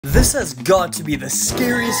This has got to be the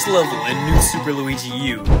scariest level in New Super Luigi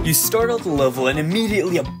U. You start out the level and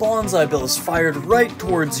immediately a bonsai bill is fired right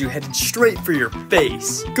towards you, headed straight for your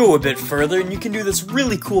face. Go a bit further and you can do this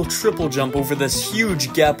really cool triple jump over this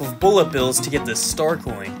huge gap of bullet bills to get this star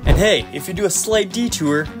coin. And hey, if you do a slight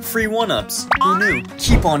detour, free 1-ups. Who knew?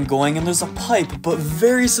 Keep on going and there's a pipe, but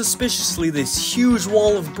very suspiciously this huge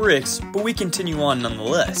wall of bricks, but we continue on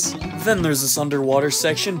nonetheless. Then there's this underwater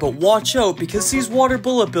section, but watch out because these water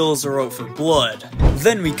bullet bills are out for blood.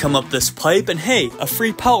 Then we come up this pipe and hey, a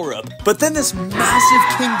free power-up. But then this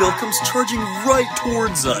massive king bill comes charging right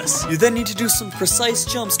towards us. You then need to do some precise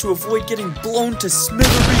jumps to avoid getting blown to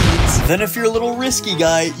smithereens. Then if you're a little risky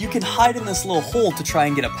guy, you can hide in this little hole to try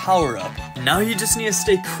and get a power-up. Now you just need to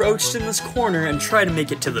stay crouched in this corner and try to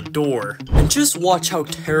make it to the door. And just watch how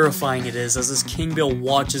terrifying it is as this king bill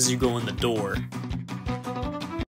watches you go in the door.